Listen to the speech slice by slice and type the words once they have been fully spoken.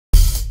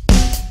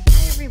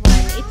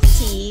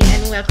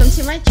welcome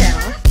to my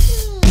channel.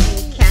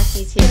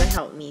 Cassie's here to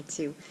help me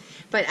too.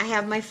 But I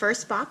have my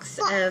first box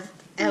of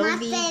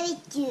LV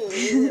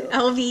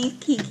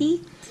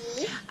Kiki.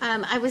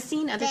 I was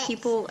seeing other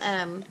people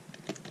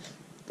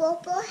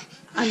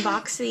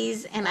unbox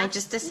these, and I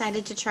just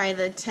decided to try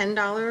the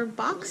 $10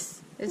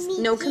 box. It's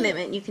no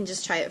commitment. You can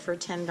just try it for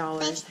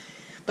 $10.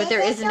 But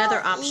there is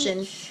another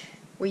option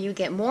where you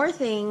get more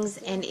things,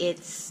 and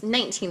it's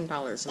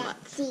 $19 a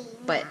month.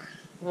 But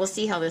we'll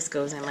see how this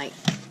goes. I don't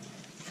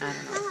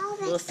know.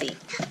 We'll see.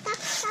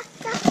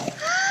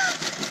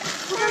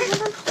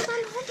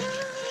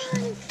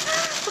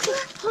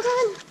 Hold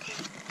on.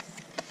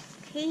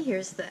 Okay,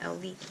 here's the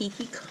LV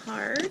Kiki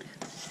card.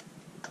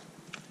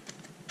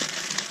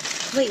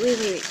 Wait.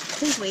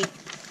 Please wait.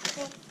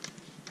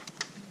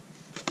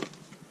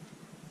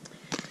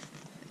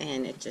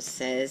 And it just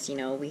says, you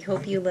know, we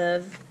hope you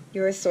love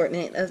your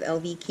assortment of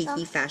LV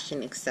Kiki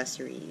fashion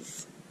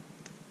accessories.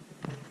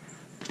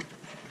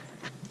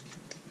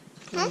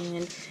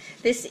 And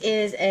this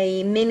is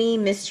a mini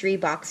mystery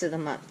box of the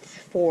month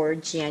for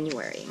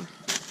January.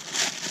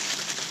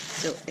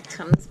 So it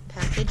comes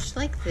packaged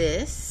like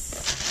this.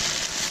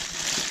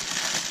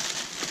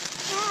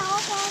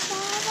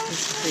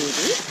 It's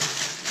pretty.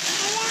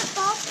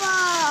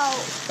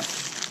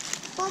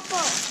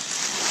 Okay.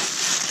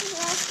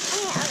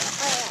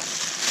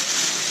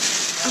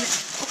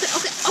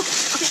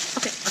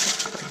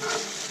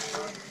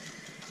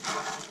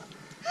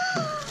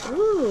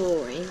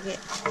 Ooh, you get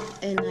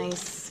a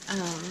nice,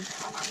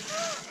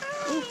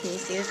 ooh, can you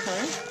see the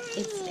color?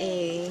 It's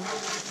a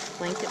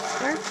blanket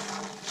scarf.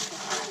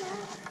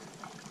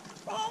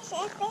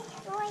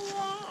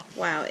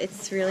 Wow,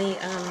 it's really,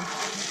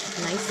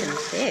 nice and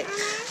thick. I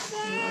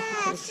don't know if you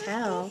can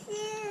tell.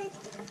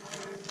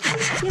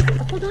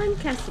 Yeah, hold on,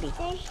 Cassidy.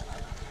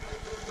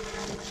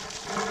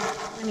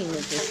 Let me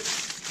move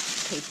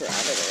this paper out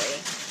of the way.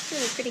 It's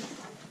really pretty.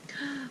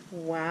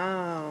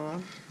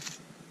 Wow.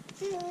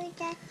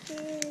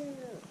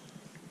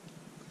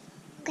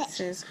 It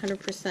says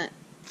 100%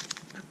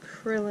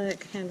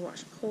 acrylic, hand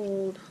wash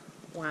cold.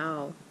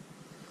 Wow.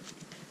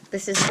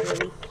 This is a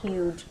really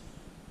huge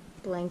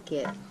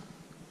blanket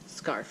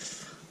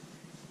scarf,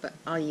 but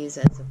I'll use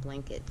it as a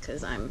blanket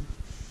because I'm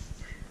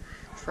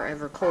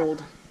forever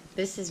cold.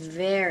 This is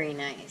very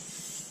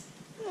nice.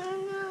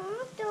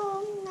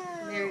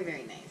 Very,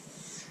 very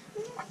nice.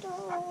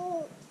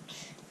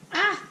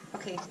 Ah!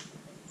 Okay.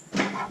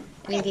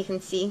 And if you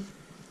can see,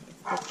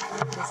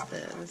 it's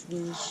the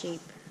V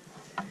shape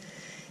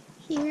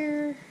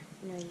here.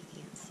 No, you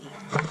can't see.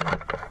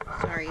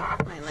 Sorry,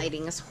 my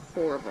lighting is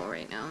horrible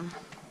right now.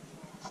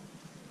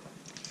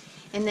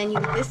 And then you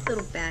get this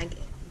little bag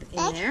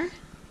in there.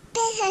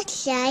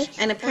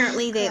 And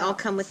apparently they all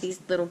come with these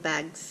little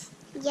bags.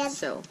 Yes.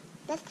 So.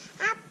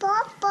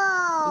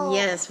 Purple.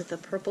 Yes, with a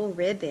purple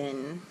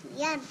ribbon.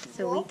 Yeah.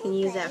 So we can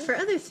use that for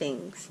other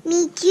things.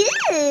 Me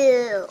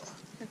too.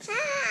 That's the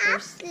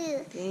first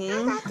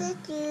thing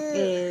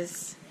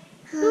is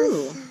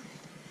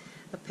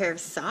a pair of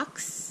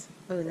socks.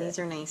 Oh, and these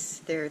are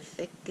nice. They're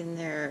thick and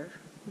they're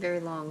very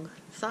long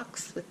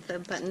socks with the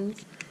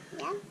buttons.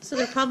 Yeah. So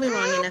they're probably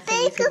long enough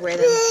that you could wear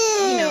them,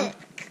 you know,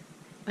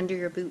 under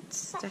your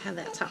boots to have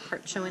that top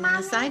part showing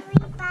on the side.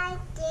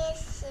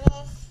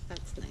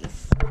 That's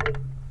nice.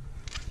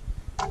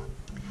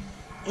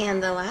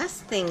 And the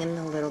last thing in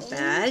the little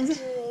bag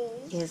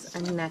is a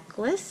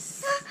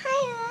necklace.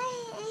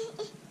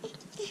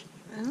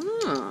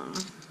 Oh.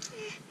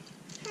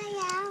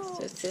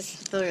 So it's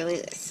just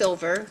really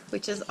silver,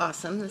 which is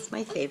awesome. That's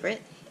my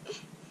favorite.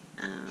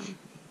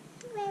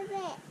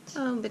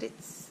 Oh, but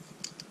it's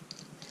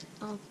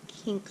all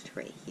kinked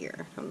right here.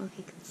 I don't know if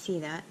you can see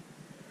that,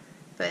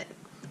 but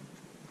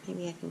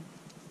maybe I can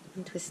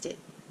untwist it.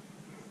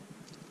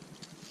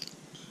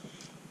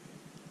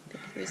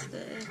 But here's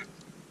the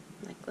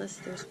necklace.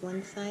 There's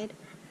one side.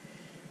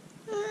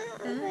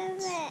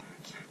 That.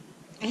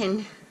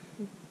 And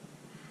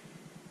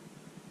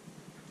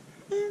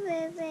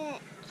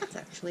that's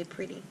actually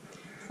pretty.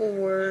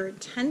 For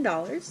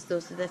 $10,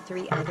 those are the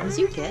 3 items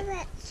you get.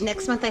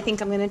 Next month, I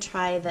think I'm going to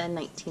try the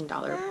 $19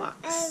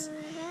 box.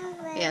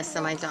 Yeah,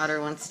 so my daughter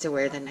wants to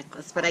wear the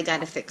necklace, but I got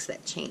to fix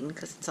that chain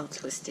because it's all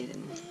twisted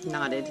and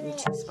knotted in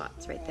 2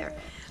 spots right there.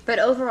 But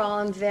overall,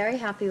 I'm very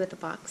happy with the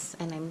box,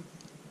 and I'm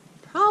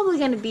probably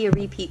going to be a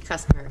repeat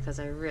customer because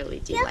I really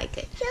do like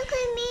it. Look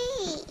at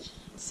me.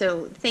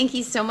 So thank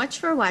you so much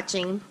for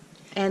watching,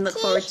 and look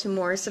forward to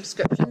more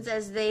subscriptions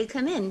as they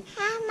come in.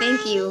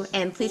 Thank you,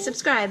 and please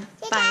subscribe.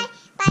 Bye.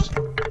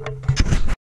 Bye.